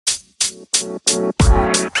And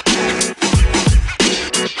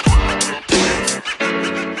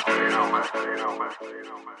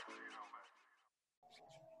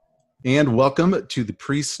welcome to the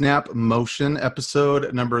Pre-Snap Motion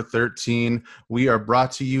episode number 13. We are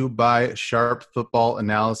brought to you by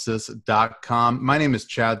sharpfootballanalysis.com. My name is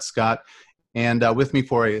Chad Scott, and with me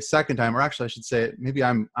for a second time, or actually I should say maybe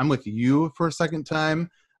I'm with you for a second time.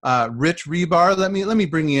 Rich Rebar, let me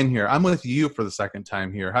bring you in here. I'm with you for the second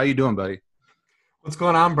time here. How you doing, buddy? What's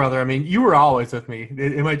going on, brother? I mean, you were always with me.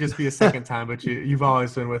 It might just be a second time, but you've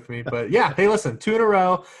always been with me. But yeah, hey, listen, 2 in a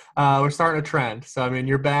row. We're starting a trend. So I mean,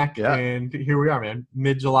 you're back, and here we are, man.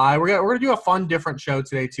 Mid-July, we're gonna do a fun, different show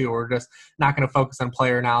today too. We're just not gonna focus on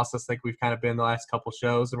player analysis like we've kind of been the last couple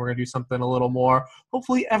shows, and we're gonna do something a little more,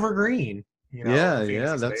 hopefully, evergreen. Yeah,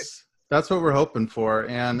 that's what we're hoping for.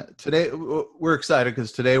 And today we're excited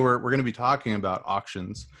because today we're going to be talking about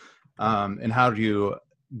auctions and how do you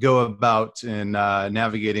go about in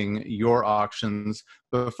navigating your auctions.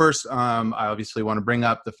 But first, I obviously want to bring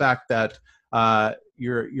up the fact that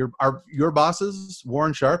your boss's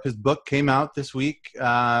Warren Sharp, his book came out this week.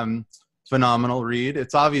 Phenomenal read.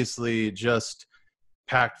 It's obviously just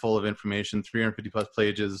packed full of information, 350 plus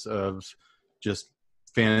pages of just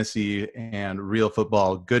fantasy and real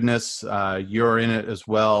football goodness. You're in it as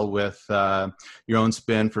well with your own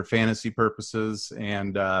spin for fantasy purposes,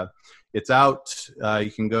 and it's out.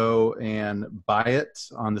 You can go and buy it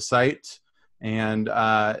on the site, and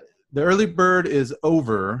the early bird is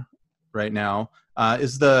over right now.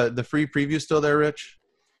 Is the free preview still there, Rich?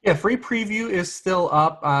 Yeah, free preview is still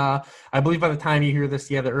up. I believe by the time you hear this,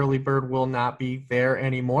 the early bird will not be there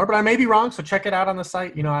anymore. But I may be wrong, so check it out on the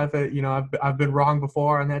site. I've been wrong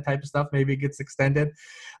before on that type of stuff. Maybe it gets extended.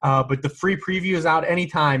 But the free preview is out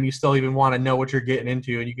anytime you still even want to know what you're getting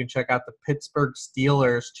into, and you can check out the Pittsburgh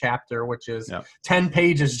Steelers chapter, which is 10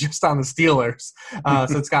 pages just on the Steelers.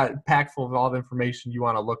 So it's got packed full of all the information you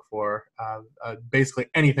want to look for, basically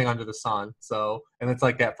anything under the sun. So, and it's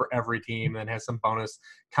like that for every team, and has some bonus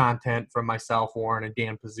content from myself, Warren, and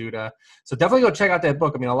Dan Pizzuta. So definitely go check out that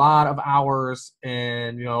book. I mean, a lot of hours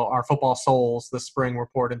and our football souls this spring were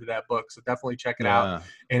poured into that book. So definitely check it out.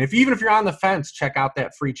 And even if you're on the fence, check out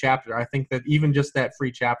that free chapter. I think that even just that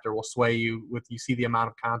free chapter will sway you you see the amount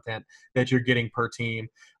of content that you're getting per team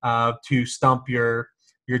to stump your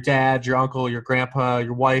dad, your uncle, your grandpa,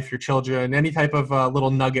 your wife, your children, any type of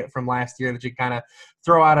little nugget from last year that you kind of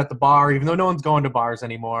throw out at the bar, even though no one's going to bars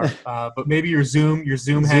anymore. But maybe your Zoom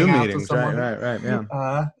hangouts meetings, with someone.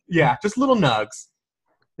 Right. Yeah, just little nugs.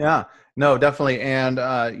 Yeah, no, definitely. And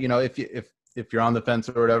if you're on the fence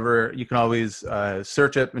or whatever, you can always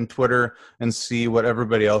search it in Twitter and see what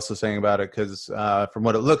everybody else is saying about it. Because from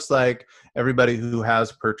what it looks like, everybody who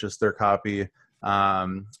has purchased their copy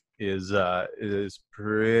is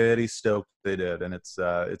pretty stoked they did, and it's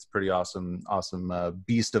pretty awesome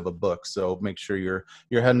beast of a book. So make sure you're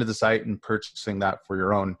heading to the site and purchasing that for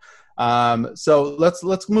your own. So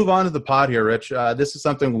let's move on to the pod here, Rich. This is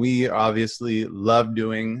something we obviously love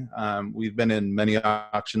doing. We've been in many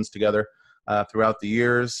auctions together throughout the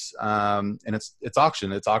years, and it's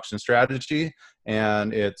auction strategy,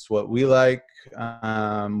 and it's what we like,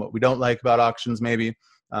 what we don't like about auctions maybe.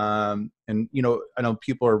 And I know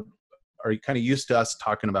people are kind of used to us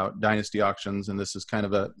talking about dynasty auctions, and this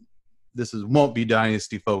won't be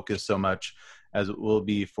dynasty focused so much as it will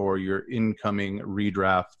be for your incoming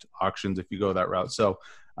redraft auctions if you go that route. So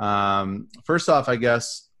first off, I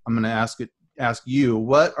guess I'm going to ask you,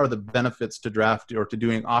 what are the benefits to draft or to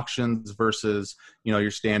doing auctions versus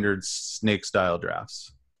your standard snake style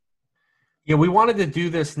drafts? Yeah, we wanted to do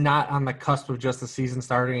this not on the cusp of just the season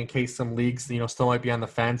starting, in case some leagues, still might be on the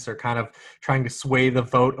fence or kind of trying to sway the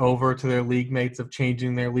vote over to their league mates of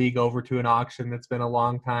changing their league over to an auction that's been a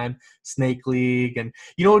long time snake league. And,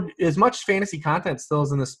 as much fantasy content still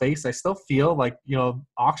is in the space, I still feel like,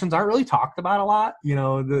 auctions aren't really talked about a lot.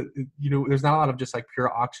 There's not a lot of just like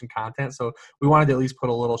pure auction content. So we wanted to at least put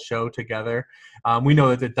a little show together. We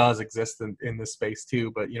know that it does exist in this space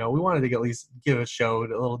too, but, we wanted to at least give a show, a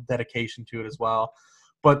little dedication to it as well.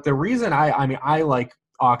 But the reason I like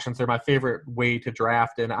auctions, they're my favorite way to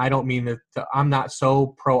draft, and I don't mean that I'm not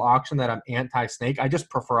so pro auction that I'm anti snake. I just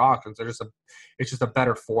prefer auctions. It's just a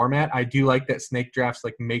better format. I do like that snake drafts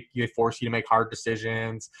they force you to make hard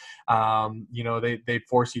decisions. They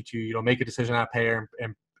force you to make a decision on a payer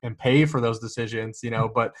and pay for those decisions.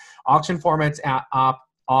 But auction formats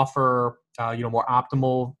offer more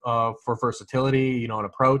optimal for versatility, an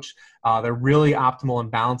approach. They're really optimal in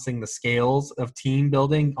balancing the scales of team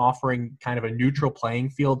building, offering kind of a neutral playing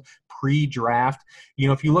field pre-draft.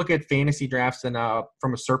 If you look at fantasy drafts and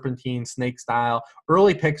from a serpentine snake style,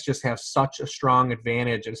 early picks just have such a strong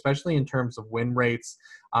advantage, especially in terms of win rates.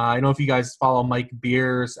 I don't know if you guys follow Mike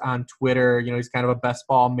Beers on Twitter. He's kind of a best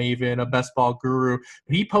ball maven, a best ball guru.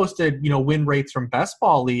 But he posted, win rates from best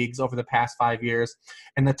ball leagues over the past 5 years.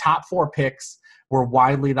 And the top 4 picks were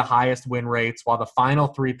widely the highest win rates, while the final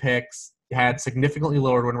 3 picks had significantly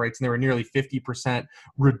lower win rates, and they were nearly 50%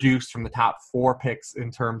 reduced from the top 4 picks in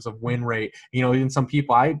terms of win rate. Even some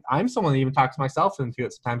people, I'm someone that even talks myself into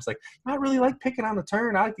it sometimes, like, I really like picking on the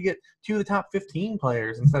turn. I like to get 2 of the top 15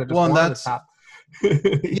 players instead of just one of the top.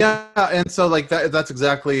 Yeah, and so like that's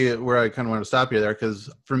exactly where I kind of want to stop you there, because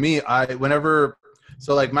for me, my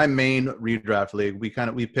main redraft league,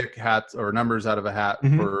 we pick hats or numbers out of a hat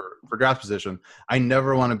for draft position. I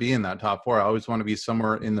never want to be in that top 4. I always want to be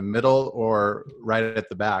somewhere in the middle or right at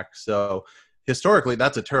the back. So historically,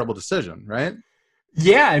 that's a terrible decision, right?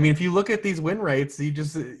 Yeah, I mean, if you look at these win rates, the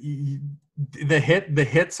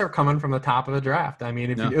hits are coming from the top of the draft. I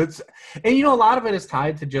mean, a lot of it is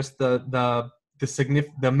tied to just the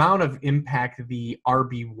amount of impact the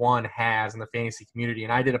RB1 has in the fantasy community.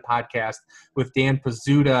 And I did a podcast with Dan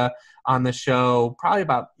Pizzuta on the show probably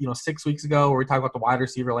about 6 weeks ago, where we talked about the wide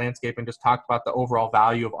receiver landscape and just talked about the overall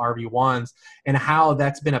value of RB1s and how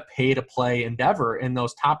that's been a pay-to-play endeavor. And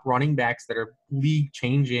those top running backs that are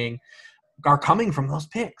league-changing are coming from those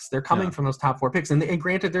picks. They're coming from those top 4 picks. And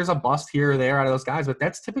granted, there's a bust here or there out of those guys, but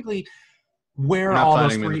that's typically where all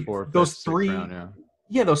those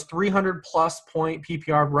 300-plus point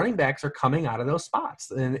PPR running backs are coming out of those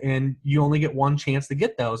spots. And you only get one chance to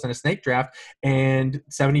get those in a snake draft, and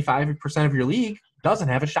 75% of your league doesn't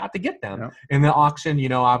have a shot to get them. Yep. In the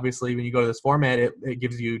auction, obviously, when you go to this format, it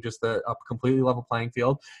gives you just a completely level playing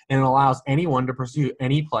field, and it allows anyone to pursue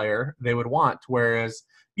any player they would want, whereas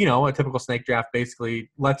a typical snake draft basically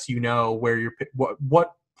lets you know where you're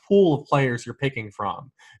what pool of players you're picking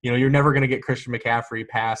from. You're never going to get Christian McCaffrey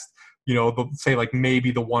past say like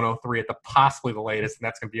maybe the 103 at the possibly the latest, and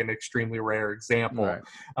that's going to be an extremely rare example. Right.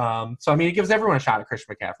 So I mean, it gives everyone a shot at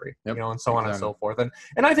Christian McCaffrey, and so on and so forth.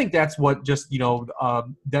 And I think that's what just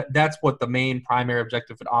that's what the main primary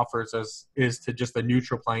objective it offers is to just a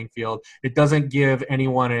neutral playing field. It doesn't give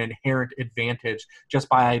anyone an inherent advantage just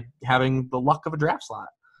by having the luck of a draft slot.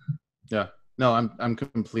 Yeah. No, I'm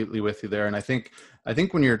completely with you there. And I think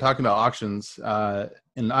when you're talking about auctions,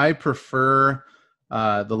 and I prefer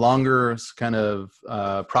the longer kind of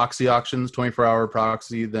proxy auctions, 24-hour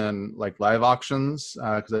proxy, than like live auctions,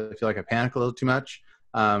 because I feel like I panic a little too much.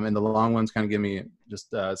 And the long ones kind of give me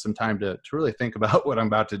just some time to really think about what I'm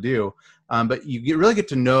about to do. But you really get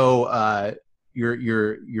to know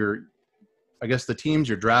your I guess the teams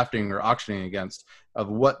you're drafting or auctioning against, of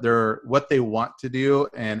what they want to do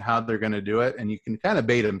and how they're going to do it, and you can kind of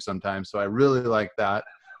bait them sometimes. So I really like that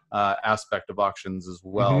aspect of auctions as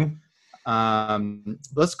well.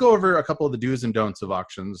 Let's go over a couple of the do's and don'ts of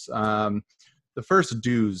auctions. The first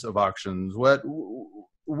do's of auctions: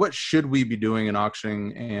 what should we be doing in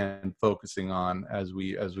auctioning and focusing on as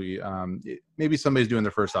we maybe somebody's doing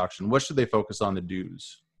their first auction? What should they focus on, the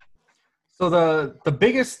do's? So the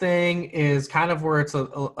biggest thing is kind of where it's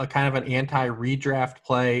a kind of an anti-redraft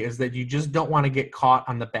play, is that you just don't want to get caught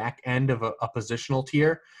on the back end of a positional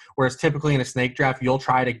tier. Whereas typically in a snake draft, you'll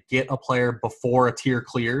try to get a player before a tier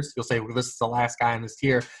clears. You'll say, well, this is the last guy in this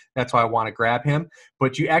tier, that's why I want to grab him.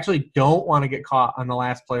 But you actually don't want to get caught on the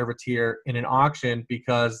last player of a tier in an auction,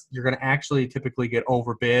 because you're going to actually typically get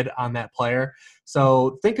overbid on that player.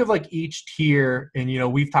 So think of like each tier, and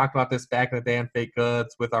we've talked about this back in the day on Fake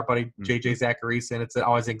Goods with our buddy JJ Zachariason. It's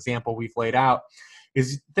always an example we've laid out,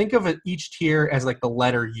 is think of each tier as like the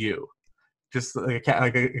letter U. Just like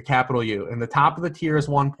a capital U. And the top of the tier is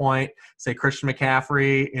 1 point, say Christian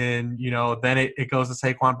McCaffrey, and then it goes to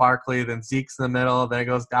Saquon Barkley, then Zeke's in the middle, then it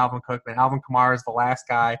goes to Dalvin Cook, then Alvin Kamara is the last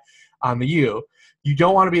guy on the U. You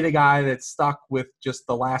don't want to be the guy that's stuck with just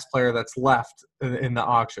the last player that's left in the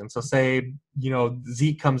auction. So say,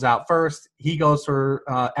 Zeke comes out first, he goes for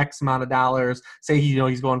X amount of dollars. Say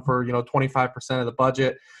he's going for 25% of the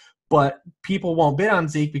budget, but people won't bid on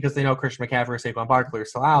Zeke because they know Christian McCaffrey or Saquon Barkley are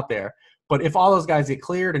still out there. But if all those guys get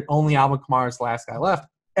cleared and only Alvin Kamara is the last guy left,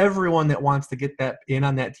 everyone that wants to get that in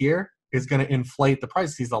on that tier is going to inflate the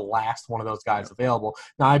price. He's the last one of those guys available.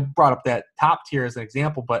 Now, I brought up that top tier as an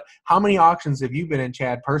example, but how many auctions have you been in,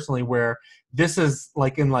 Chad, personally, where this is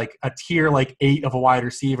like in like a tier like 8 of a wide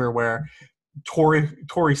receiver, where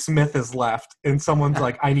Torrey Smith is left and someone's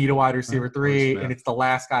like, I need a wide receiver 3, and it's the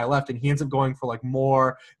last guy left, and he ends up going for like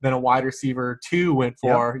more than a wide receiver 2 went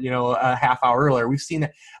for, a half hour earlier. We've seen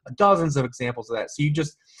that, dozens of examples of that. So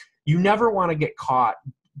you never want to get caught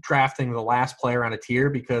drafting the last player on a tier,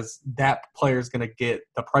 because that player is going to get,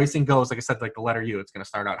 the pricing goes, like I said, like the letter U. It's going to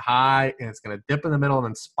start out high and it's going to dip in the middle and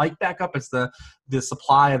then spike back up as the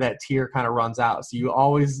supply of that tier kind of runs out. So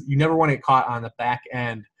you never want to get caught on the back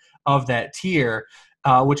end of that tier,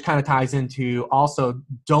 which kind of ties into also,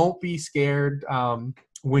 don't be scared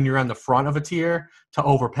when you're on the front of a tier to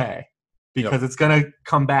overpay, because it's going to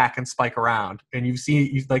come back and spike around. And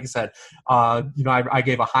like I said, I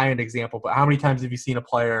gave a high-end example, but how many times have you seen a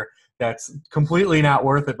player that's completely not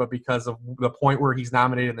worth it, but because of the point where he's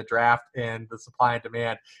nominated in the draft and the supply and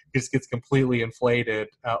demand just gets completely inflated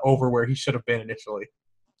over where he should have been initially?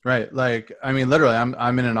 Right. Like, I mean, literally,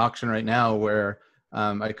 I'm in an auction right now where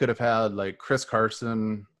I could have had like Chris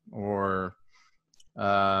Carson, or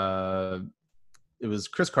it was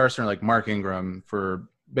Chris Carson or like Mark Ingram for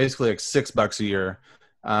basically like $6 a year.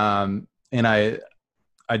 And I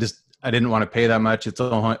didn't want to pay that much. It's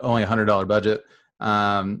only $100 budget.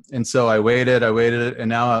 And so I waited, and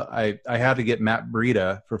now I had to get Matt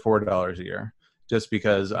Breida for $4 a year, just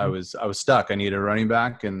because I was stuck. I needed a running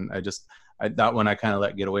back, and that one I kind of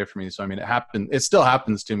let get away from me. So, I mean, it still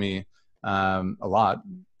happens to me a lot,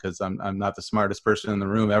 because I'm not the smartest person in the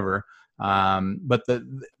room ever. But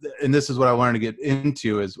and this is what I wanted to get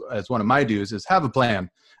into as one of my dues, is have a plan.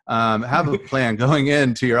 Have a plan going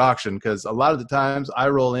into your auction, because a lot of the times I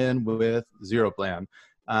roll in with zero plan.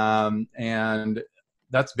 And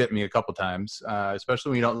that's bit me a couple times, especially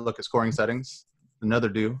when you don't look at scoring settings. Another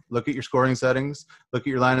do. Look at your scoring settings, look at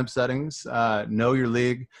your lineup settings, know your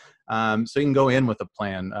league. So you can go in with a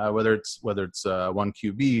plan, whether it's 1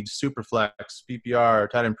 QB, super flex, PPR,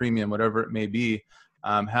 tight end premium, whatever it may be.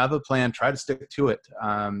 Have a plan, try to stick to it.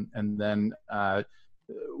 And then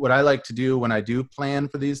what I like to do when I do plan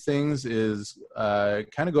for these things is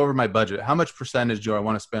kind of go over my budget. How much percentage do I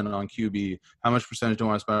want to spend on QB? How much percentage do I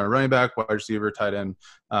want to spend on running back, wide receiver, tight end,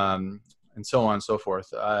 and so on and so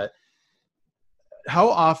forth. How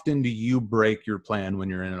often do you break your plan when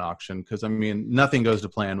you're in an auction? Because, I mean, nothing goes to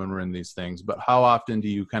plan when we're in these things, but how often do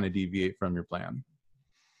you kind of deviate from your plan?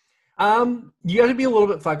 You got to be a little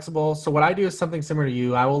bit flexible. So what I do is something similar to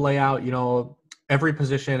you. I will lay out, every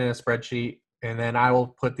position in a spreadsheet, and then I will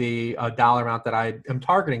put the dollar amount that I am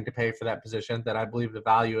targeting to pay for that position that I believe the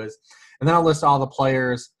value is. And then I'll list all the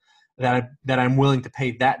players that I'm willing to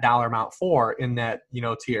pay that dollar amount for in that,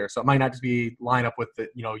 tier. So it might not just be line up with the,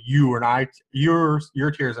 you and I, your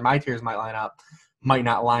tiers and my tiers might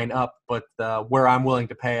not line up, but where I'm willing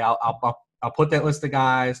to pay, I'll put that list of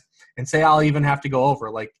guys, and say I'll even have to go over,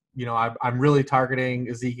 like, I'm really targeting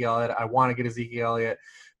Ezekiel Elliott. I want to get Ezekiel Elliott,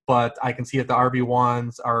 but I can see that the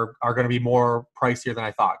RB1s are going to be more pricier than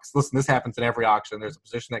I thought. Because listen, this happens in every auction. There's a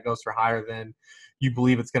position that goes for higher than you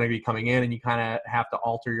believe it's going to be coming in, and you kind of have to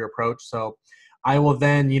alter your approach. So I will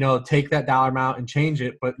then, take that dollar amount and change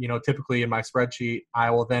it. But, typically in my spreadsheet,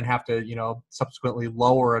 I will then have to, subsequently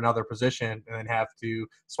lower another position and then have to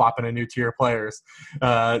swap in a new tier of players,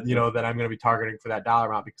 that I'm going to be targeting for that dollar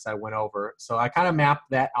amount because I went over. So I kind of map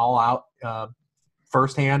that all out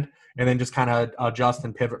firsthand, and then just kind of adjust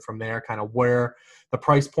and pivot from there, kind of where the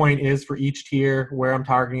price point is for each tier, where I'm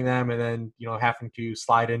targeting them, and then, having to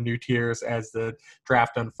slide in new tiers as the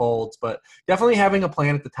draft unfolds. But definitely having a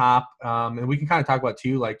plan at the top. And we can kind of talk about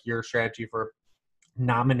too, like your strategy for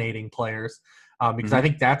nominating players, because I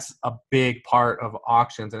think that's a big part of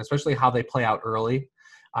auctions, and especially how they play out early.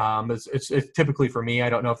 It's typically, for me, I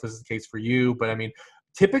don't know if this is the case for you, but I mean,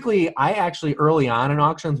 typically I actually early on in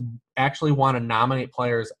auctions actually want to nominate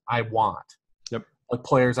players I want. Yep. Like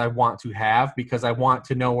players I want to have, because I want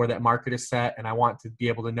to know where that market is set, and I want to be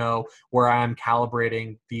able to know where I'm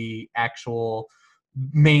calibrating the actual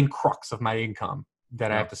main crux of my income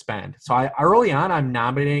that I have to spend. So early on, I'm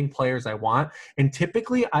nominating players I want, and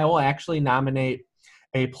typically I will actually nominate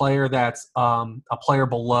a player that's a player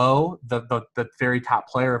below the very top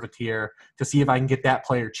player of a tier, to see if I can get that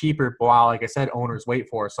player cheaper while, like I said, owners wait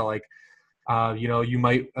for. So like, I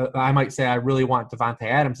might say I really want Devontae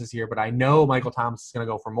Adams this year, but I know Michael Thomas is going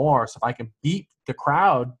to go for more. So if I can beat the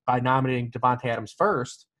crowd by nominating Devontae Adams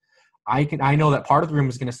first, I know that part of the room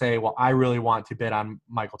is going to say, well, I really want to bid on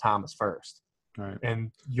Michael Thomas first. Right.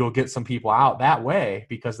 And you'll get some people out that way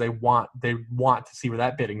because they want to see where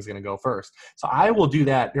that bidding is going to go first. So I will do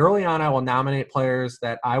that early on. I will nominate players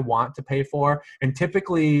that I want to pay for, and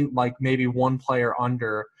typically like maybe one player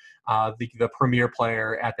under the premier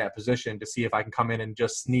player at that position, to see if I can come in and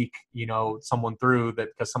just sneak someone through that,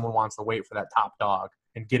 because someone wants to wait for that top dog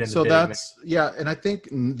and get in the bidding. And I think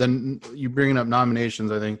then you bringing up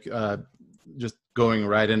nominations, I think just going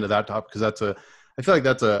right into that topic, because I feel like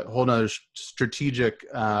that's a whole nother strategic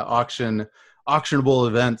auctionable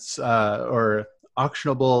events or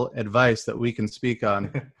auctionable advice that we can speak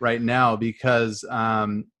on right now, because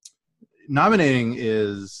nominating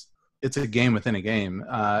it's a game within a game.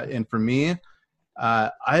 And for me,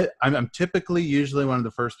 I'm typically usually one of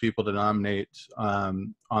the first people to nominate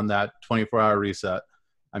on that 24-hour reset.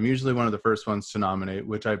 I'm usually one of the first ones to nominate,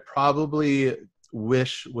 which I probably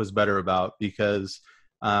wish was better about, because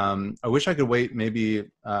I wish I could wait maybe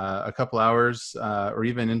a couple hours or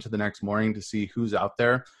even into the next morning to see who's out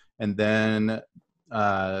there, and then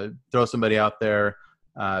throw somebody out there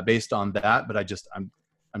based on that. But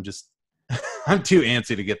I'm just I'm too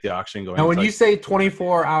antsy to get the auction going. Now, when you say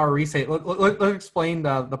 24-hour reset, let's explain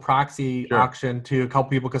the proxy Sure. auction to a couple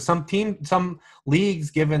people, because some leagues,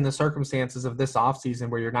 given the circumstances of this offseason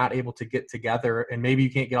where you're not able to get together, and maybe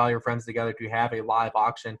you can't get all your friends together to have a live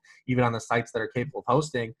auction, even on the sites that are capable of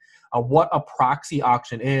hosting, what a proxy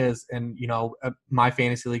auction is. And, my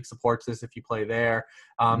fantasy league supports this if you play there.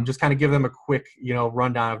 Just kind of give them a quick,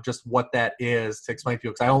 rundown of just what that is to explain to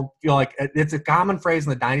people. Because I don't feel like it's a common phrase in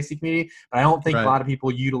the dynasty community, but I don't think a lot of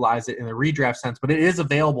people utilize it in the redraft sense, but it is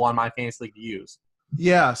available on my fantasy league to use.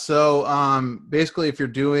 Yeah. So basically, if you're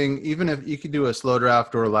doing, even if you could do a slow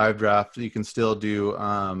draft or a live draft, you can still do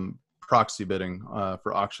proxy bidding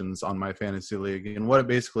for auctions on my fantasy league. And what it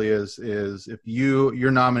basically is if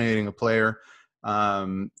you're nominating a player,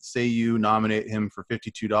 say you nominate him for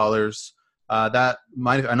 $52, I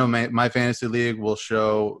know my fantasy league will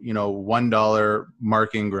show, $1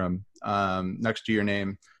 Mark Ingram next to your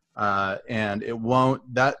name. And it won't,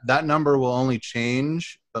 that number will only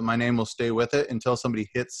change, but my name will stay with it until somebody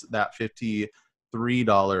hits that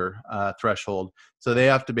 $53 threshold. So they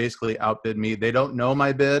have to basically outbid me. They don't know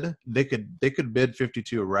my bid. They could bid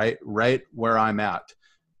 52 right where I'm at,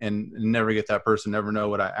 and never get that person, never know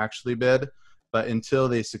what I actually bid. But until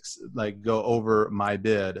they go over my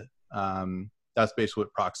bid, that's basically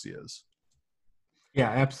what proxy is. Yeah,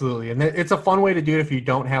 absolutely. And it's a fun way to do it if you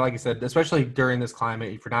don't have, like I said, especially during this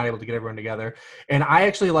climate, if you're not able to get everyone together. And I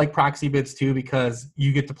actually like proxy bids too, because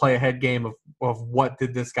you get to play a head game of what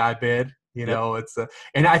did this guy bid. It's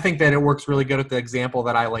and I think that it works really good with the example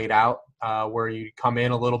that I laid out, where you come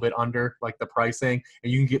in a little bit under like the pricing,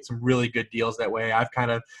 and you can get some really good deals that way. I've kind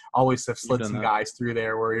of always have slid some guys through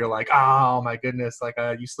there where you're like, oh my goodness, like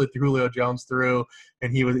you slid Julio Jones through,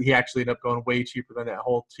 and he actually ended up going way cheaper than that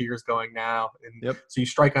whole tier's going now. And so you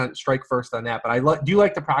strike first on that. But I do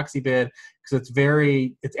like the proxy bid, because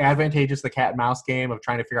it's advantageous, the cat and mouse game of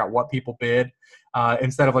trying to figure out what people bid.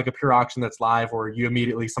 Instead of like a pure auction that's live, where you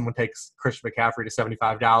immediately someone takes Christian McCaffrey to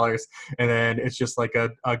 $75, and then it's just like a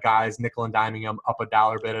guy's nickel and diming him up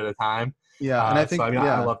 $1 bid at a time. Yeah, and I think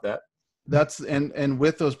I love that. That's and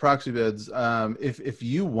with those proxy bids, if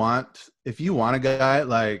you want a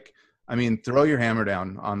guy, throw your hammer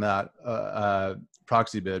down on that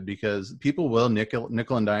proxy bid, because people will nickel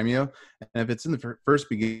and dime you, and if it's in the first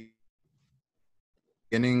beginning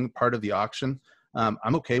part of the auction,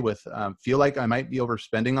 I'm okay with feel like I might be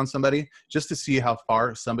overspending on somebody just to see how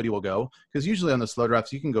far somebody will go, because usually on the slow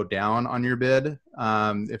drafts you can go down on your bid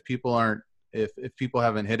if people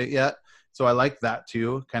haven't hit it yet. So I like that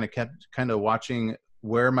too, kind of watching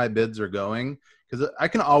where my bids are going, because I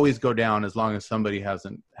can always go down as long as somebody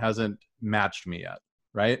hasn't matched me yet.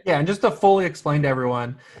 Right. Yeah, and just to fully explain to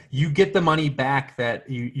everyone, you get the money back that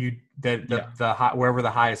wherever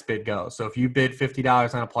the highest bid goes. So if you bid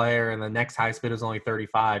 $50 on a player and the next highest bid is only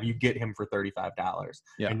 $35, you get him for $35,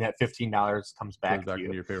 and that $15 comes back to you.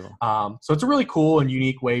 Into your payroll. So it's a really cool and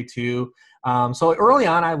unique way too. So early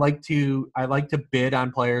on, I like to bid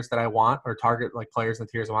on players that I want, or target like players in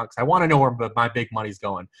the tiers I want, because I want to know where my big money's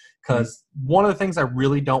going. Because one of the things I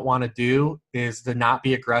really don't want to do is to not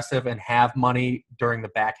be aggressive and have money during the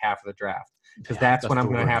back half of the draft, because that's when I'm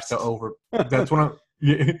going to have to that's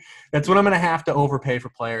when I'm going to have to overpay for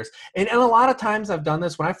players. And a lot of times I've done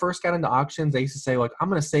this. When I first got into auctions, I used to say, like, I'm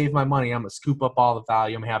going to save my money. I'm going to scoop up all the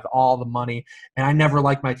value. I'm going to have all the money. And I never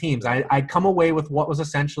liked my teams. I'd come away with what was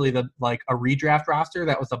essentially a redraft roster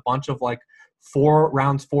that was a bunch of 4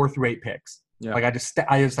 through 8 picks. Yeah. Like I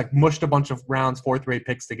just mushed a bunch of rounds 4 through 8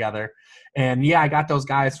 picks together. And I got those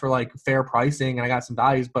guys for fair pricing, and I got some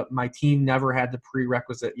values, but my team never had the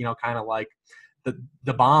prerequisite, kind of like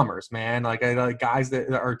the bombers, man, like guys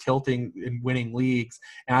that are tilting and winning leagues.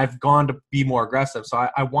 And I've gone to be more aggressive. So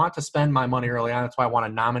I want to spend my money early on. That's why I want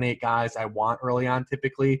to nominate guys I want early on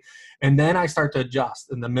typically. And then I start to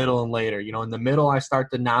adjust in the middle and later. In the middle, I start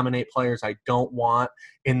to nominate players I don't want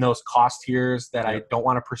in those cost tiers that I don't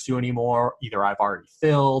want to pursue anymore. Either I've already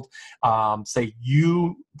filled. Say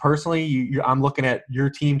you personally, I'm looking at your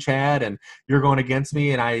team, Chad, and you're going against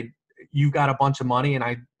me, and you got a bunch of money, and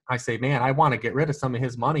I say, man, I want to get rid of some of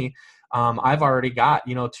his money. I've already got,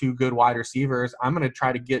 two good wide receivers. I'm going to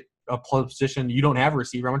try to get a position you don't have a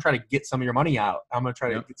receiver. I'm going to try to get some of your money out. I'm going to try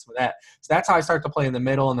to get some of that. So that's how I start to play in the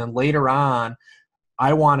middle. And then later on,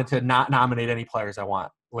 I wanted to not nominate any players I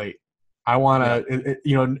want late. I want to,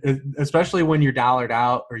 especially when you're dollared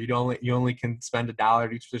out or you only can spend $1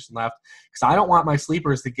 at each position left, because I don't want my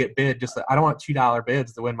sleepers to get bid. I don't want $2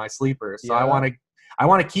 bids to win my sleepers. So I want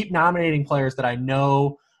to keep nominating players that I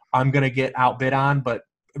know I'm going to get outbid on, but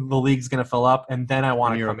the league's going to fill up, and then I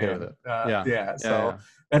want to come in. So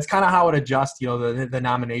that's kind of how it adjusts, the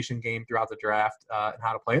nomination game throughout the draft and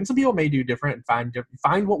how to play. And some people may do different and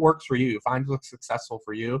find what works for you, find what's successful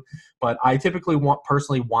for you. But I typically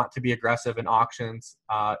personally want to be aggressive in auctions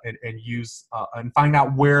and use and find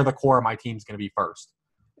out where the core of my team is going to be first.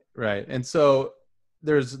 Right. And so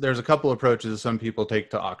there's a couple approaches some people take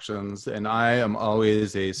to auctions, and I am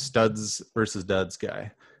always a studs versus duds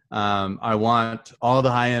guy. I want all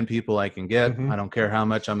the high-end people I can get. I don't care how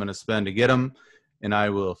much I'm going to spend to get them, and I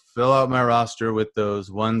will fill out my roster with those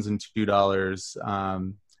 $1 and $2.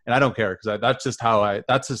 And I don't care, because that's just how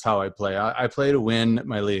I play. I play to win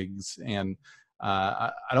my leagues, and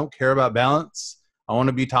I don't care about balance. I want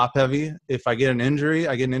to be top heavy. If I get an injury,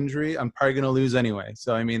 I'm probably going to lose anyway.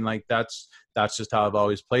 So I mean, like that's just how I've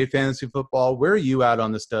always played fantasy football. Where are you at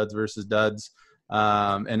on the studs versus duds?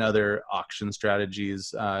 And other auction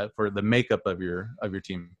strategies for the makeup of your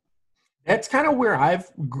team? That's kind of where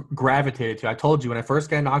I've gravitated to. I told you when I first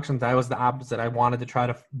got into auctions, I was the opposite. I wanted to try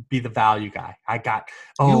to be the value guy.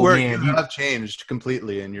 You have changed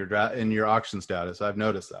completely in your auction status. I've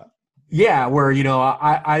noticed that. Yeah, where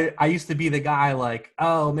I used to be the guy like,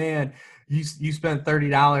 oh man, you spent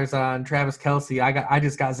 $30 on Travis Kelce. I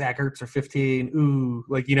just got Zach Ertz for 15. Ooh,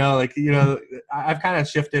 I've kind of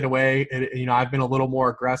shifted away. I've been a little more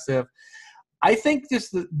aggressive. I think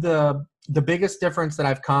just the biggest difference that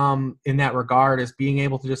I've come in that regard is being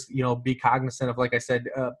able to just be cognizant of, like I said,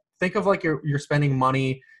 think of like you're spending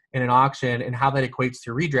money in an auction and how that equates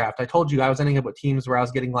to redraft. I told you I was ending up with teams where I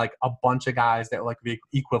was getting like a bunch of guys that were like the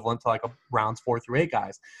equivalent to like a rounds 4 through 8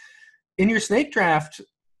 guys. In your snake draft,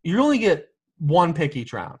 you only get one pick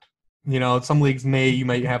each round. Some leagues you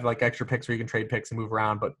might have like extra picks where you can trade picks and move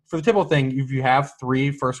around. But for the typical thing, if you have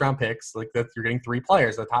 3 first-round picks, like that, you're getting 3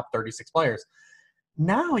 players, the top 36 players.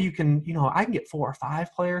 Now you can, I can get 4 or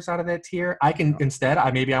 5 players out of that tier. I can instead,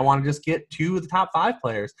 I want to just get 2 of the top 5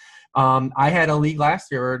 players. I had a league last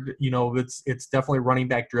year where, it's definitely running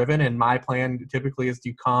back driven, and my plan typically is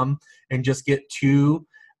to come and just get 2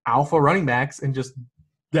 alpha running backs and just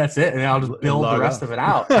that's it, and I'll just build the rest of it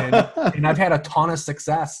out. And I've had a ton of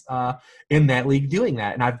success in that league doing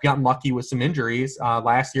that, and I've gotten lucky with some injuries.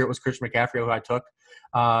 Last year it was Christian McCaffrey who I took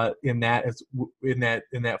in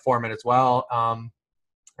that format as well.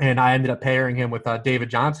 And I ended up pairing him with David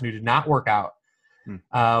Johnson, who did not work out.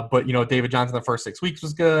 But David Johnson the first 6 weeks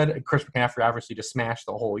was good. Chris McCaffrey obviously just smashed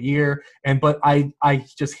the whole year. But I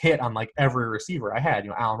just hit on like every receiver I had.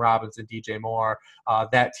 Allen Robinson, DJ Moore,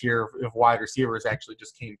 that tier of wide receivers actually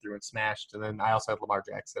just came through and smashed. And then I also had Lamar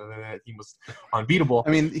Jackson, and then that team was unbeatable. I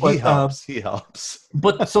mean, he helps.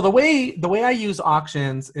 But so the way I use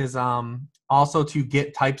auctions is also to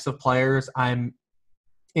get types of players I'm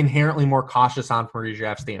inherently more cautious on from a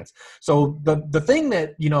redraft stance. So the thing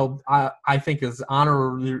that I think is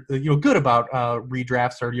good about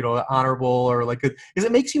redrafts or honorable or like is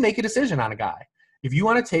it makes you make a decision on a guy. If you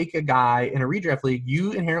want to take a guy in a redraft league,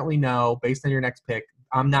 you inherently know based on your next pick,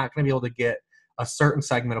 I'm not going to be able to get a certain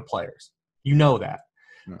segment of players. That.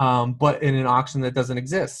 But in an auction that doesn't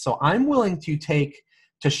exist, so I'm willing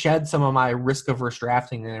to shed some of my risk averse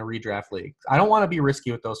drafting in a redraft league. I don't want to be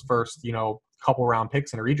risky with those first couple round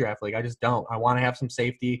picks in a redraft league. I just don't. I want to have some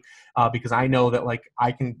safety because I know that like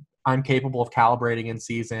I'm capable of calibrating in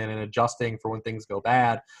season and adjusting for when things go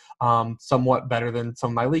bad somewhat better than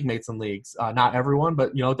some of my league mates in leagues. Not everyone,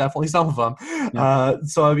 but definitely some of them. Yeah.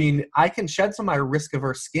 So I mean, I can shed some of my risk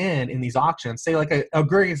averse skin in these auctions. Say like a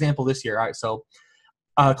great example this year. All right, so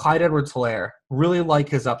Clyde Edwards-Helaire, really like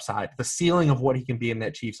his upside, the ceiling of what he can be in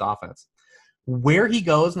that Chiefs offense. Where he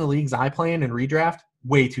goes in the leagues I play in redraft,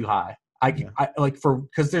 way too high.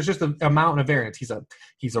 Because there's just a mountain of variance.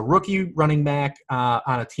 He's a rookie running back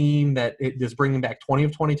on a team that is bringing back 20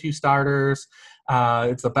 of 22 starters.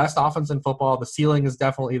 It's the best offense in football. The ceiling is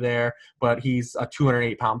definitely there, but he's a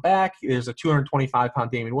 208-pound back. There's a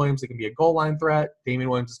 225-pound Damien Williams that can be a goal line threat. Damien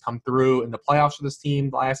Williams has come through in the playoffs for this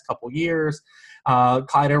team the last couple years.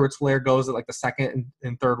 Clyde Edwards-Helaire goes at like the second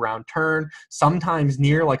and third round turn, sometimes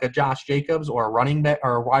near like a Josh Jacobs or a running back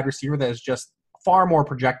or a wide receiver that is just far more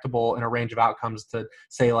projectable in a range of outcomes to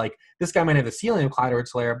say, like, this guy might have the ceiling of Clyde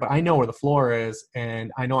Edwards-Helaire, but I know where the floor is,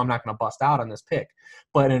 and I know I'm not going to bust out on this pick.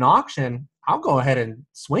 But in an auction, I'll go ahead and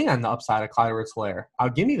swing on the upside of Clyde Edwards-Helaire. I'll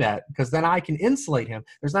give me that, because then I can insulate him.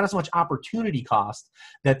 There's not as much opportunity cost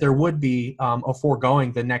that there would be of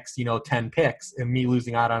foregoing the next, 10 picks and me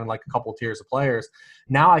losing out on like a couple tiers of players.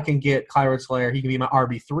 Now I can get Clyde Edwards-Helaire. He can be my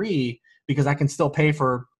RB3 because I can still pay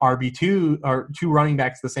for RB2 or 2 running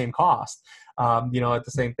backs the same cost, at the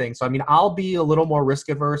same thing. So, I mean, I'll be a little more risk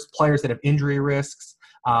averse. Players that have injury risks,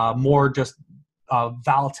 more just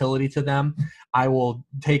volatility to them, I will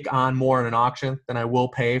take on more in an auction than I will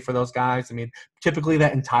pay for those guys. I mean, typically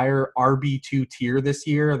that entire RB2 tier this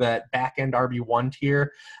year, that back end RB1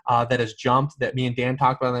 tier that has jumped, that me and Dan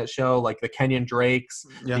talked about on that show, like the Kenyon Drakes,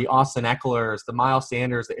 the Austin Ecklers, the Miles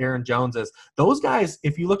Sanders, the Aaron Joneses, those guys,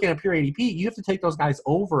 if you look at a pure ADP, you have to take those guys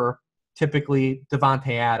over typically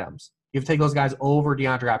Devontae Adams. You have to take those guys over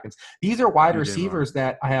DeAndre Hopkins. These are wide receivers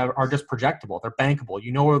that are just projectable. They're bankable.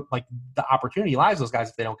 You know, like the opportunity lies those guys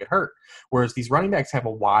if they don't get hurt. Whereas these running backs have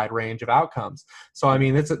a wide range of outcomes. So, I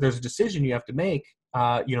mean, there's a decision you have to make,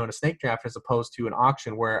 in a snake draft as opposed to an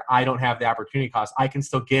auction where I don't have the opportunity cost. I can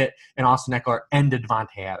still get an Austin Eckler and a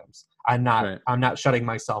Devontae Adams. I'm not shutting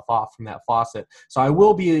myself off from that faucet. So I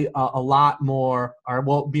will be a lot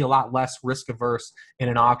less risk averse in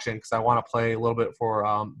an auction because I want to play a little bit for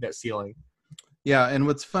that ceiling. Yeah, and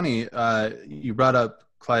what's funny, you brought up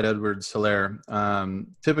Clyde Edwards-Helaire.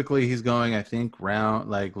 Typically he's going, I think,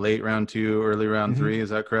 late round 2, early round 3. Is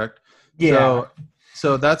that correct? Yeah.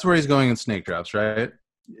 So that's where he's going in snake drafts, right?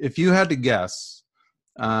 If you had to guess,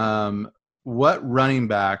 what running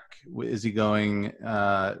back is he going?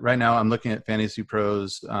 Right now, I'm looking at Fantasy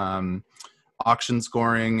Pros auction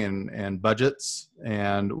scoring and budgets.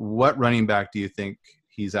 And what running back do you think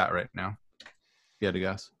he's at right now? If you had to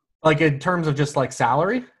guess. Like in terms of just like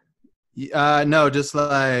salary? No, just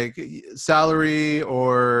like salary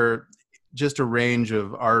or just a range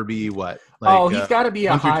of RB what? Like, he's got to be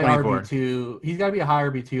a high 24. RB2. He's got to be a high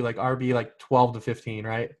RB2, like RB like 12 to 15,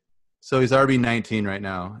 right? So he's RB 19 right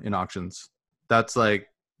now in auctions. That's like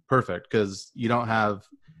perfect because you don't have.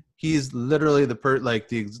 He's literally the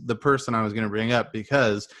person I was going to bring up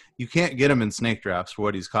because you can't get him in snake drafts for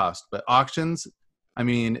what he's cost. But auctions, I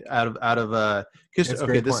mean, out of this is a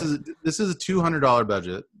 $200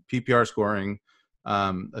 budget PPR scoring,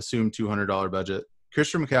 assumed $200 budget.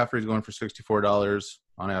 Christian McCaffrey is going for $64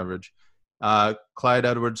 on average. Clyde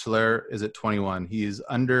Edwards-Helaire is at 21. He's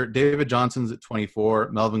under. David Johnson's at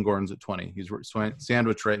 24. Melvin Gordon's at 20. He's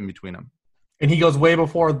sandwiched right in between them. And he goes way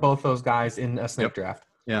before both those guys in a snake draft.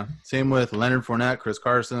 Yeah. Same with Leonard Fournette, Chris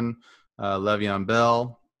Carson, Le'Veon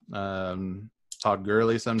Bell, Todd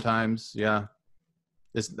Gurley sometimes. Yeah.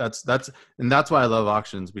 That's why I love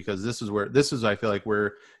auctions, because this is I feel like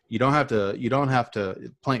where you don't have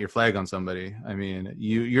to plant your flag on somebody. I mean,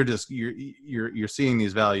 you're seeing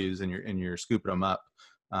these values and you're scooping them up.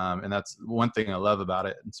 And that's one thing I love about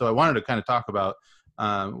it. And so I wanted to kind of talk about,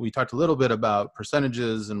 we talked a little bit about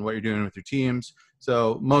percentages and what you're doing with your teams.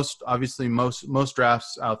 So most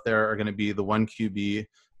drafts out there are going to be the 1 QB,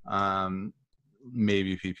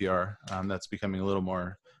 maybe PPR. That's becoming a little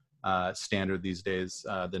more standard these days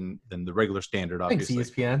than the regular standard, obviously.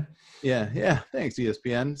 Thanks, ESPN. Yeah. Thanks,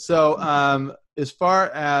 ESPN. So as far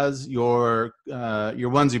as your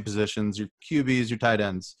onesie positions, your QBs, your tight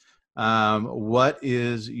ends, what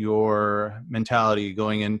is your mentality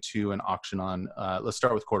going into an auction on? Let's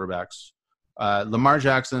start with quarterbacks. Lamar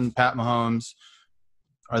Jackson, Pat Mahomes,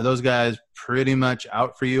 are those guys pretty much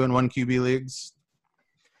out for you in 1 QB leagues?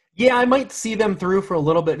 Yeah, I might see them through for a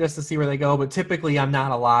little bit just to see where they go, but typically I'm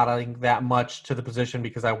not allotting that much to the position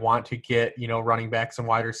because I want to get, running backs and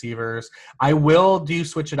wide receivers. I will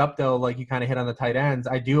switch it up though, like you kind of hit on the tight ends.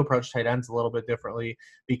 I do approach tight ends a little bit differently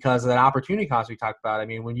because of that opportunity cost we talked about. I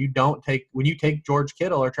mean, when you take George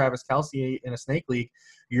Kittle or Travis Kelce in a snake league,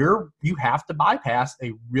 you have to bypass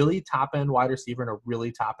a really top end wide receiver and a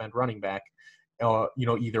really top end running back,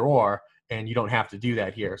 either or. And you don't have to do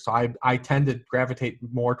that here. So I tend to gravitate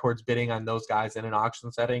more towards bidding on those guys in an auction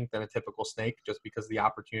setting than a typical snake, just because of the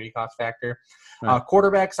opportunity cost factor. Right.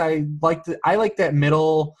 Quarterbacks, I like that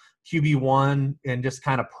middle QB1 and just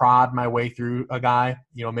kind of prod my way through a guy.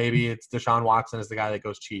 Maybe it's Deshaun Watson is the guy that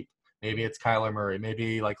goes cheap. Maybe it's Kyler Murray.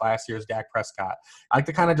 Maybe like last year's Dak Prescott. I like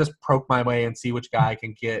to kind of just poke my way and see which guy I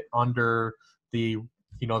can get under the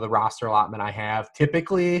roster allotment I have.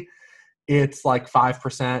 Typically, it's like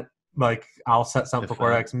 5%. Like I'll set something for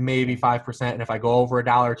quarterbacks, maybe 5%. And if I go over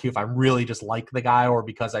 $1 or $2, if I really just like the guy, or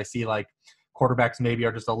because I see like quarterbacks maybe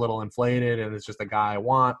are just a little inflated and it's just a guy I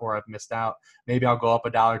want or I've missed out, maybe I'll go up $1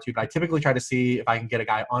 or $2. But I typically try to see if I can get a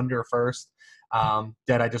guy under first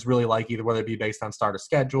that I just really like, either whether it be based on start of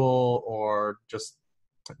schedule or just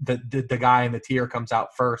the guy in the tier comes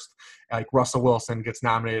out first. Like Russell Wilson gets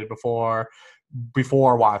nominated before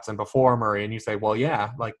Watson, before Murray, and you say, well,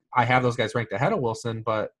 yeah, like I have those guys ranked ahead of Wilson,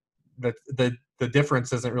 but the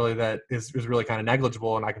difference isn't really that is really kind of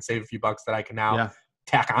negligible, and I can save a few bucks that I can now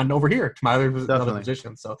tack on over here to my other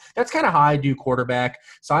position. So that's kind of how I do quarterback.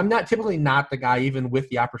 So I'm typically not the guy, even with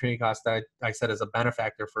the opportunity cost that I said as a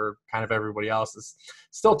benefactor for kind of everybody else. It's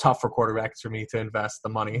still tough for quarterbacks for me to invest the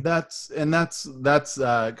money. That's kind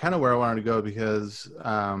of where I wanted to go, because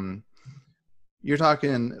you're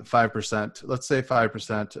talking 5%. Let's say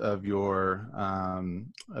 5% of your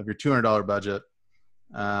 $200 budget.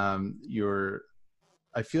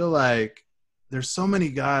 I feel like there's so many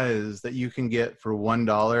guys that you can get for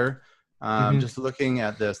 $1. Just looking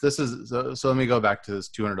at this is so let me go back to this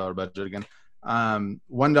 $200 budget again.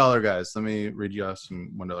 $1 guys. Let me read you off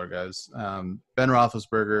some $1 guys. Ben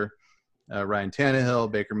Roethlisberger, Ryan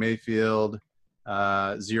Tannehill, Baker Mayfield.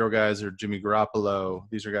 0 guys are Jimmy Garoppolo.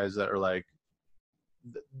 These are guys that are like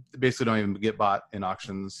basically don't even get bought in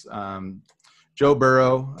auctions. Joe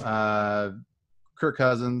Burrow, Kirk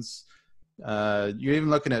Cousins. You're even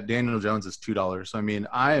looking at Daniel Jones as $2. So I mean,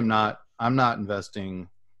 I'm not investing,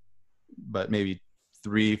 but maybe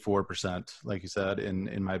 3-4%, like you said,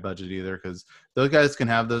 in my budget either, because those guys can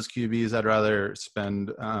have those QBs. I'd rather spend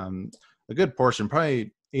a good portion,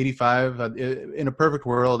 probably 85. In a perfect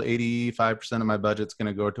world, 85% of my budget's going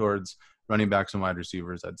to go towards running backs and wide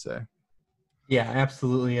receivers, I'd say. Yeah,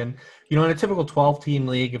 absolutely. And in a typical 12-team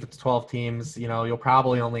league, if it's 12 teams, you'll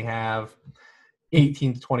probably only have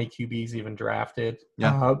 18 to 20 QBs even drafted,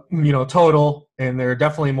 total. And there are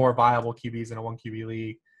definitely more viable QBs in a 1 QB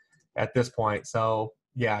league at this point. So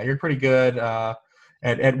yeah, you're pretty good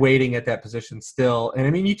at waiting at that position still. And I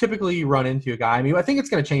mean, you typically run into a guy. I mean, I think it's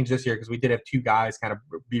going to change this year because we did have 2 guys kind of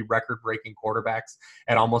be record-breaking quarterbacks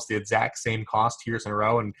at almost the exact same cost years in a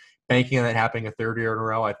row. And banking on that happening a third year in a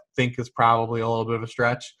row, I think is probably a little bit of a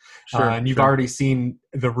stretch. And you've already seen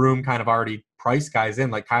the room kind of already price guys in,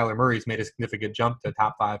 like Kyler Murray's made a significant jump to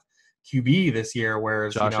top 5 QB this year,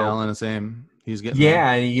 whereas Josh Allen the same. He's getting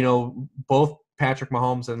there. Both Patrick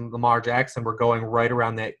Mahomes and Lamar Jackson were going right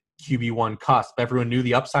around that QB1 cusp. Everyone knew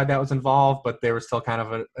the upside that was involved, but there was still kind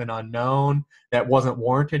of an unknown that wasn't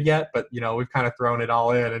warranted yet. But we've kind of thrown it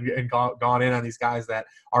all in and gone in on these guys that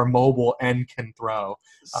are mobile and can throw.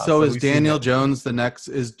 So is Daniel Jones the next?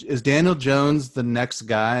 Is Daniel Jones the next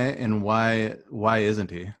guy, and why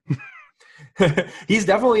isn't he? He's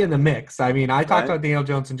definitely in the mix. I mean, I talked about Daniel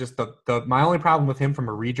Jones, and just my only problem with him from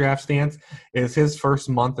a redraft stance is his first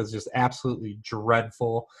month is just absolutely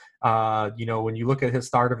dreadful. When you look at his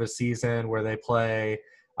start of his season where they play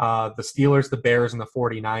the Steelers, the Bears, and the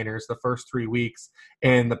 49ers the first 3 weeks,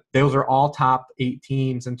 and those are all top 8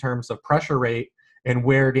 teams in terms of pressure rate, and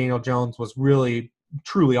where Daniel Jones was really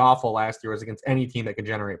truly awful last year was against any team that can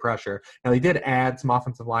generate pressure. Now, they did add some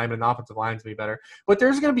offensive linemen, and the offensive lines to be better, but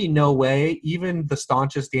there's going to be no way, even the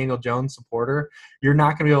staunchest Daniel Jones supporter, you're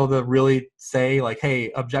not going to be able to really say, like, hey,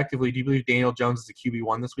 objectively, do you believe Daniel Jones is a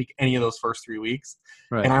QB1 this week, any of those first 3 weeks?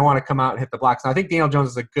 Right. And I want to come out and hit the blocks. And I think Daniel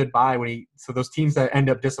Jones is a good buy so those teams that end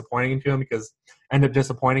up disappointing in him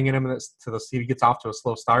so if he gets off to a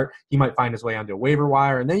slow start, he might find his way onto a waiver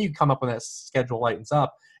wire, and then you come up when that schedule lightens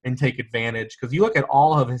up and take advantage, because you look at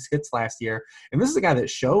all of his hits last year, and this is a guy that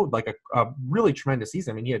showed like a really tremendous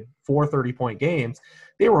season. I mean, he had 4 30-point games.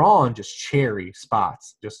 They were all in just cherry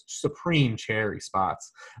spots, just supreme cherry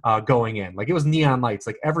spots going in. Like, it was neon lights.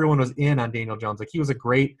 Like, everyone was in on Daniel Jones. Like, he was a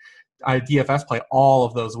great DFS play all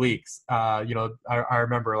of those weeks. I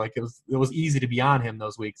remember, like, it was easy to be on him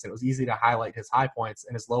those weeks, and it was easy to highlight his high points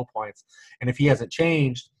and his low points. And if he hasn't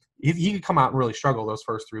changed, he could come out and really struggle those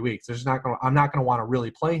first 3 weeks. I'm not going to want to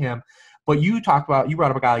really play him. But you brought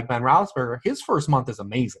up a guy like Ben Roethlisberger. His first month is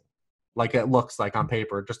amazing, like it looks like on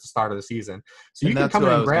paper, just the start of the season. So you can come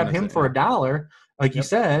in and grab him for $1, like you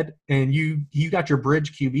said, and you got your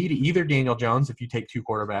bridge QB to either Daniel Jones if you take 2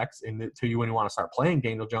 quarterbacks when you want to start playing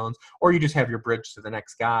Daniel Jones, or you just have your bridge to the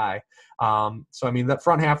next guy. So I mean, that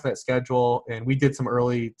front half of that schedule, and we did some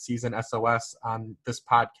early season SOS on this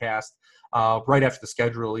podcast right after the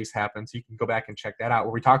schedule release happened, so you can go back and check that out,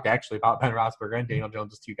 where we talked actually about Ben Roethlisberger and Daniel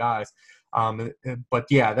Jones as 2 guys. But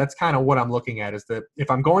yeah, that's kind of what I'm looking at, is that if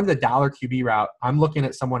I'm going the dollar QB route, I'm looking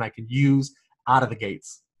at someone I can use out of the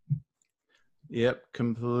gates. Yep,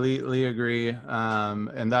 completely agree.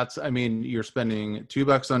 And that's, I mean, you're spending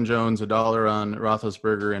 $2 on Jones, $1 on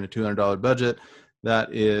Roethlisberger, and a $200 budget.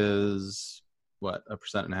 That is what,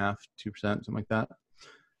 1.5%, 2%, something like that.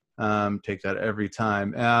 Take that every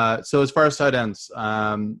time. So as far as tight ends,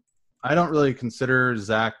 I don't really consider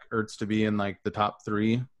Zach Ertz to be in like the top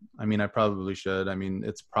 3. I mean, I probably should. I mean,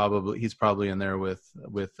 he's probably in there with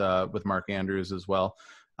Mark Andrews as well.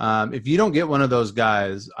 If you don't get one of those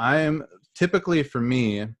guys, I'm typically, for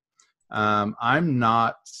me, I'm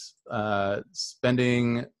not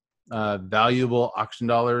spending valuable auction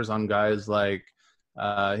dollars on guys like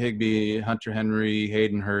Higbee, Hunter Henry,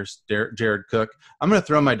 Hayden Hurst, Jared Cook. I'm going to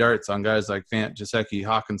throw my darts on guys like Fant, Gesicki,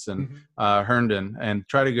 Hawkinson, Herndon, and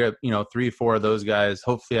try to get 3-4 of those guys.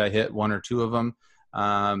 Hopefully, I hit 1 or 2 of them,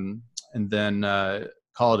 and then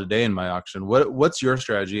call it a day in my auction. What's your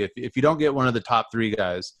strategy if you don't get one of the top 3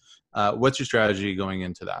 guys? What's your strategy going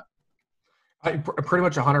into that? Pretty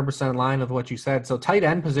much 100% in line with what you said. So tight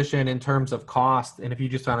end position in terms of cost, and if you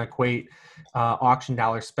just want to equate auction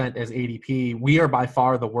dollars spent as ADP, we are by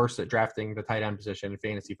far the worst at drafting the tight end position in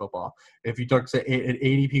fantasy football. If you took an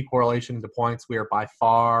ADP correlation to points, we are by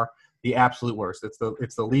far the absolute worst. It's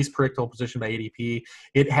the least predictable position by ADP.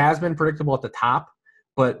 It has been predictable at the top,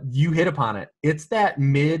 but you hit upon it. It's that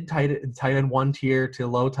mid tight end 1 tier to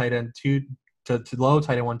low tight end 2 to low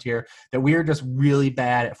tight end 1 tier that we are just really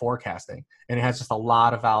bad at forecasting, and it has just a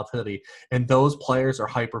lot of volatility, and those players are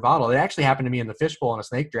hyper volatile. It actually happened to me in the fishbowl in a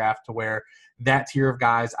snake draft, to where that tier of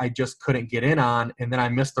guys I just couldn't get in on, and then I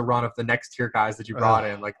missed the run of the next tier guys that you brought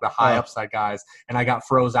in, like the high upside guys, and I got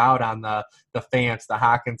froze out on the Fants, the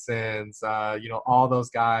Hawkinsons, all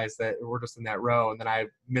those guys that were just in that row, and then I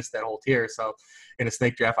missed that whole tier. So in a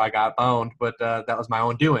snake draft, I got boned, but that was my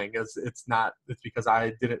own doing. It's because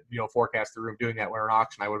I didn't forecast the room doing that. Where an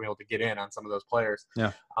auction, I would have been able to get in on some of those players.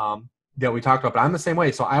 Yeah. That we talked about, but I'm the same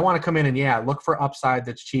way. So I want to come in and look for upside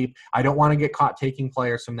that's cheap. I don't want to get caught taking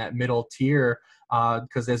players from that middle tier,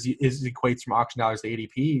 because as it equates from auction dollars to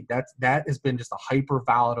ADP, that has been just a hyper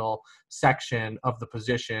volatile section of the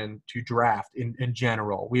position to draft in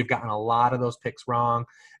general. We've gotten a lot of those picks wrong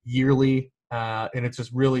yearly, and it's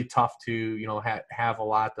just really tough to have a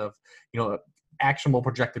lot of actionable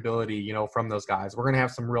projectability from those guys. We're going to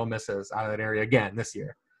have some real misses out of that area again this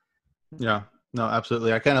year. Yeah. No,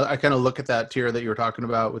 absolutely. I kind of look at that tier that you were talking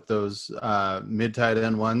about with those mid tight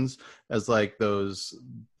end ones as like those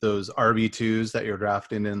RB2s that you're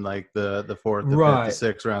drafting in like the 4th, the 5th,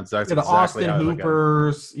 the 6th rounds. That's the exactly Austin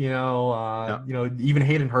Hoopers. Even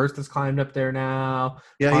Hayden Hurst has climbed up there now.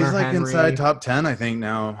 Yeah, Hunter he's like Henry, inside top 10, I think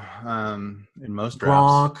now, in most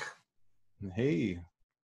drafts. Gronk. Hey,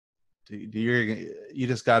 you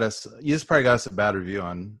just probably got us a bad review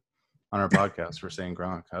on our podcast for saying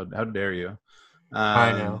Gronk. How dare you?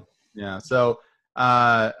 I know. Yeah. So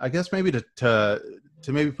I guess maybe to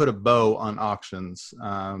maybe put a bow on auctions.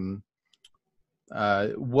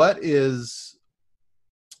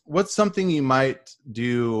 What's something you might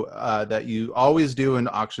do that you always do in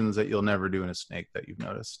auctions that you'll never do in a snake that you've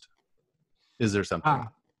noticed? Is there something?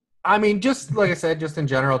 I mean, just like I said, just in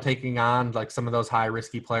general, taking on like some of those high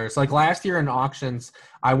risky players. Like last year in auctions,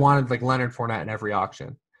 I wanted like Leonard Fournette in every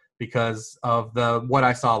auction, because of what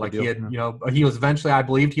I saw. Like he had, he was eventually, I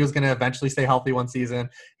believed he was going to eventually stay healthy one season.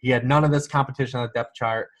 He had none of this competition on the depth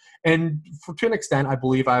chart. And to an extent, I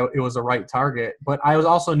believe it was a right target. But I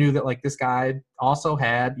also knew that like this guy also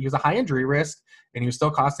he was a high injury risk, and he was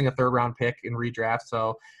still costing a 3rd round pick in redraft.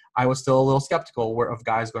 So I was still a little skeptical of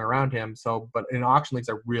guys going around him. So, but in auction leagues,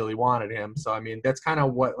 I really wanted him. So, I mean, that's kind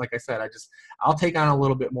of what, like I said, I'll take on a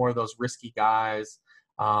little bit more of those risky guys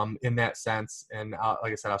in that sense. And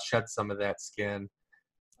like I said, I'll shed some of that skin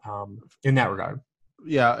in that regard.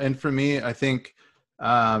 Yeah. And for me, I think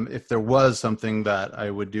if there was something that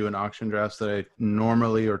I would do in auction drafts that I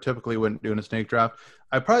normally or typically wouldn't do in a snake draft,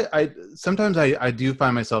 sometimes I do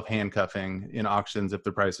find myself handcuffing in auctions if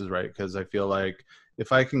the price is right. Cause I feel like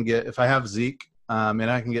if I have Zeke and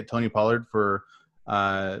I can get Tony Pollard for,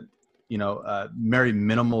 a very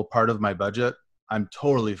minimal part of my budget, I'm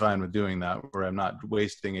totally fine with doing that, where I'm not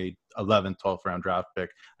wasting a 11th, 12th round draft pick.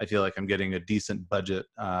 I feel like I'm getting a decent budget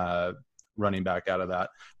running back out of that,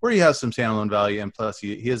 where he has some standalone value, and plus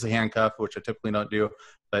he is a handcuff, which I typically don't do,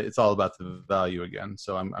 but it's all about the value again.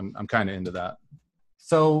 So I'm kind of into that.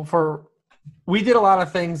 So we did a lot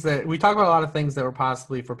of things we talked about a lot of things that were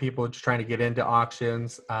possibly for people just trying to get into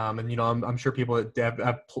auctions. And, I'm sure people that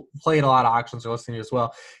have played a lot of auctions are listening to you as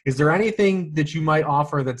well. Is there anything that you might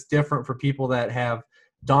offer that's different for people that have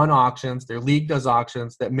done auctions, their league does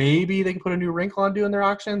auctions, that maybe they can put a new wrinkle on doing their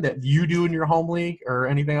auction that you do in your home league or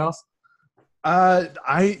anything else?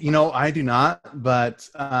 I do not, but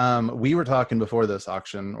we were talking before this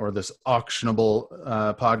auction or this auctionable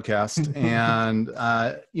podcast, and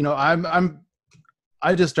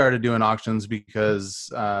I just started doing auctions because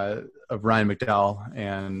of Ryan McDowell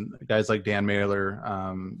and guys like Dan Mailer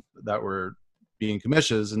that were being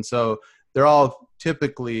commissions. And so they're all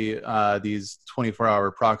typically these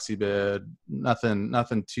 24-hour proxy bid,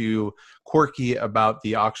 nothing too quirky about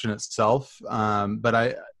the auction itself. But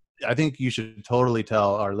I think you should totally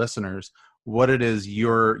tell our listeners what it is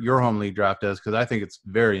your home league draft does, because I think it's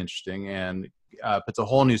very interesting and puts a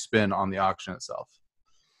whole new spin on the auction itself.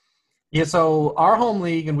 Yeah, so our home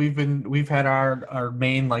league, and we've had our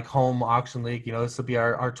main like home auction league. This will be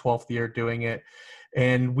our 12th year doing it,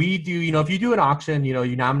 and we do. If you do an auction,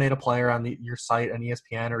 you nominate a player on your site on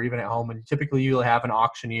ESPN or even at home, and typically you'll have an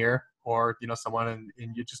auctioneer or someone,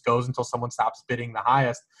 and it just goes until someone stops bidding the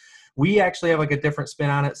highest. We actually have like a different spin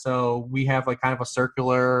on it, so we have like kind of a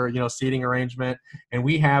circular seating arrangement, and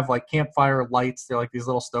we have like campfire lights. They're like these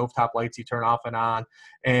little stovetop lights you turn off and on,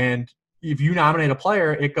 and if you nominate a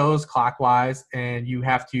player, it goes clockwise, and you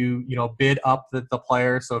have to, bid up the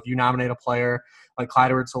player. So if you nominate a player like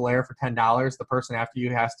Clyde Edwards-Helaire for $10, the person after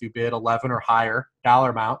you has to bid 11 or higher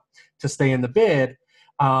dollar amount to stay in the bid.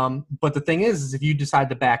 But the thing is if you decide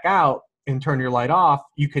to back out and turn your light off,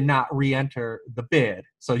 you cannot re-enter the bid.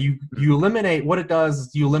 So you eliminate, what it does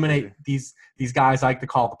is you eliminate these guys I like to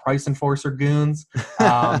call the price enforcer goons.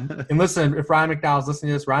 And listen, if Ryan McDowell is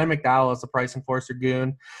listening to this, Ryan McDowell is a price enforcer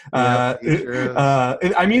goon. I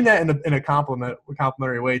mean that in a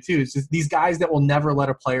complimentary way too. It's just these guys that will never let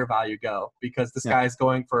a player value go because this guy is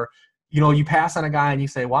going for, you pass on a guy and you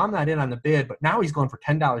say, well, I'm not in on the bid, but now he's going for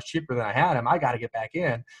 $10 cheaper than I had him. I got to get back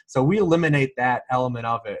in. So we eliminate that element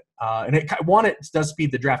of it. And it does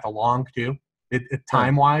speed the draft along too.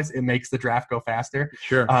 Time-wise, it makes the draft go faster.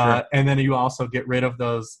 Sure. And then you also get rid of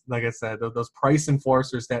those, like I said, those price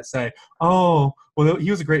enforcers that say, oh, well,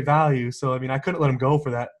 he was a great value. So, I mean, I couldn't let him go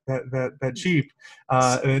for that cheap.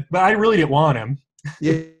 But I really didn't want him.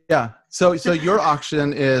 Yeah. So your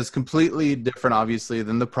auction is completely different, obviously,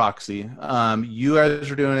 than the proxy. You guys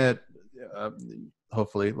are doing it,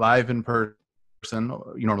 hopefully, live in person.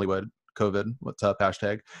 You normally would. COVID. What's up?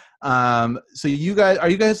 Hashtag. So are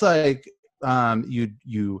you guys like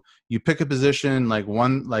you pick a position like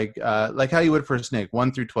one like how you would for a snake,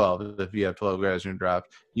 1 through 12. If you have 12 guys in your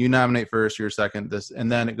draft, you nominate first, you're second, this,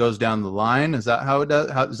 and then it goes down the line. Is that how it does?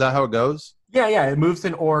 Is that how it goes? Yeah, it moves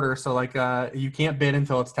in order. So like you can't bid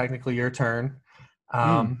until it's technically your turn,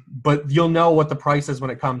 but you'll know what the price is when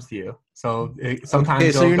it comes to you. So sometimes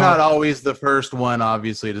okay, so you're not always the first one,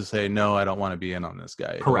 obviously, to say no, I don't want to be in on this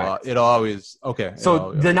guy. Correct. It'll always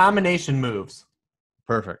So the nomination moves.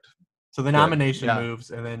 Perfect. So the nomination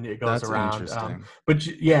moves, and then it goes around. Interesting. But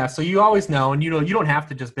yeah, so you always know, and you don't have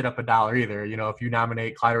to just bid up $1 either. If you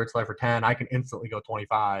nominate Clyde Edwards-Helaire for 10, I can instantly go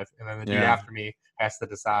 25, and then the dude after me has to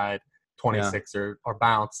decide 26 or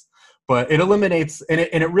bounce. But it eliminates, and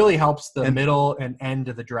it really helps the middle and end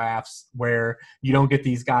of the drafts where you don't get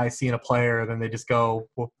these guys seeing a player, then they just go,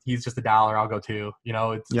 well, he's just $1, I'll go 2.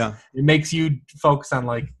 It makes you focus on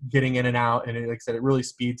like getting in and out, and like I said, it really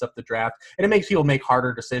speeds up the draft, and it makes people make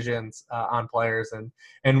harder decisions on players,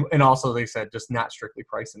 and also they said just not strictly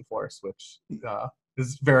price enforce, which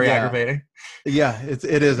is very aggravating. Yeah, it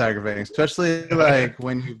is aggravating, especially like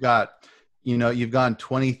when you've gone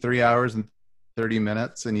 23 hours and 30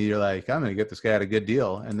 minutes and you're like, I'm going to get this guy at a good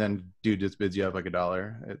deal. And then dude just bids you up like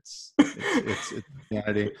 $1. It's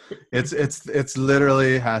insanity. It's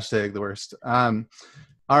literally hashtag the worst. All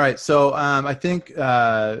right. So I think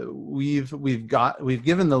we've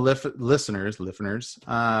given the listeners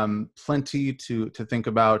plenty to think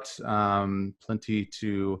about, plenty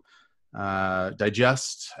to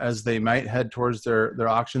digest as they might head towards their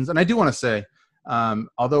auctions. And I do want to say,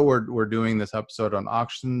 although we're doing this episode on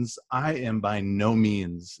auctions, I am by no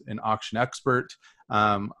means an auction expert.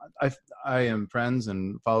 I am friends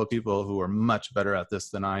and follow people who are much better at this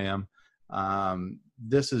than I am.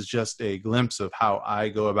 This is just a glimpse of how I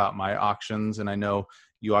go about my auctions, and I know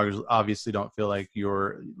you obviously don't feel like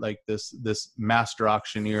you're like this master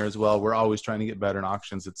auctioneer as well. We're always trying to get better in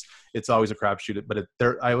auctions. It's always a crapshoot, but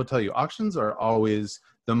I will tell you, auctions are always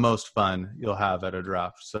the most fun you'll have at a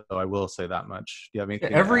draft. So I will say that much. Do you have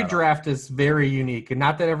anything? Every draft is very unique, and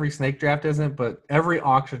not that every snake draft isn't, but every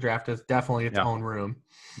auction draft is definitely its own room.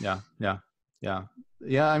 Yeah.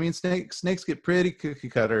 I mean, snakes get pretty cookie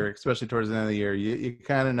cutter, especially towards the end of the year. You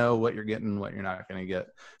kind of know what you're getting, what you're not going to get.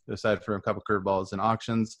 Aside from a couple curveballs in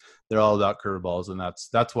auctions, they're all about curveballs, and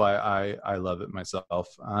that's why I love it myself.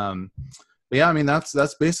 But yeah, I mean,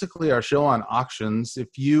 that's basically our show on auctions.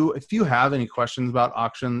 If you have any questions about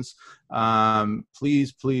auctions,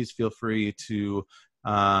 please feel free to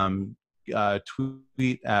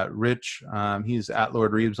tweet at Rich. He's at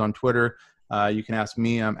Lord Reeves on Twitter. You can ask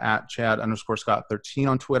me. I'm at Chad_Scott13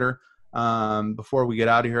 on Twitter. Before we get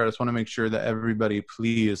out of here, I just want to make sure that everybody,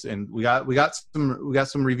 please, and we got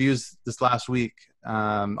some reviews this last week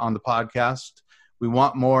on the podcast. We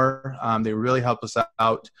want more. They really help us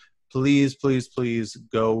out. Please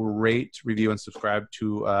go rate, review, and subscribe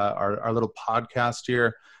to our little podcast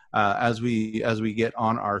here as we get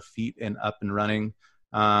on our feet and up and running.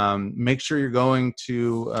 Make sure you're going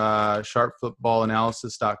to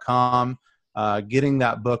sharpfootballanalysis.com. Getting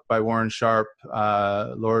that book by Warren Sharp,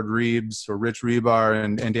 Lord Reeves or Rich Rebar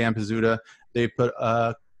and Dan Pizzuta. They put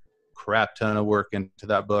a crap ton of work into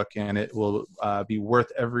that book, and it will be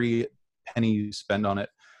worth every penny you spend on it.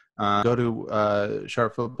 Go to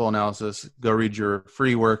Sharp Football Analysis. Go read your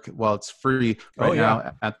free work while it's free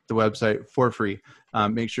now at the website for free.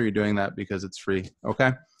 Make sure you're doing that because it's free.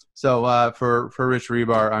 Okay. So for Rich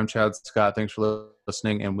Rebar, I'm Chad Scott. Thanks for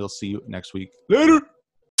listening, and we'll see you next week. Later.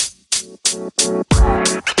 You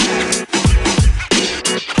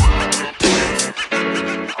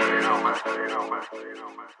know, man.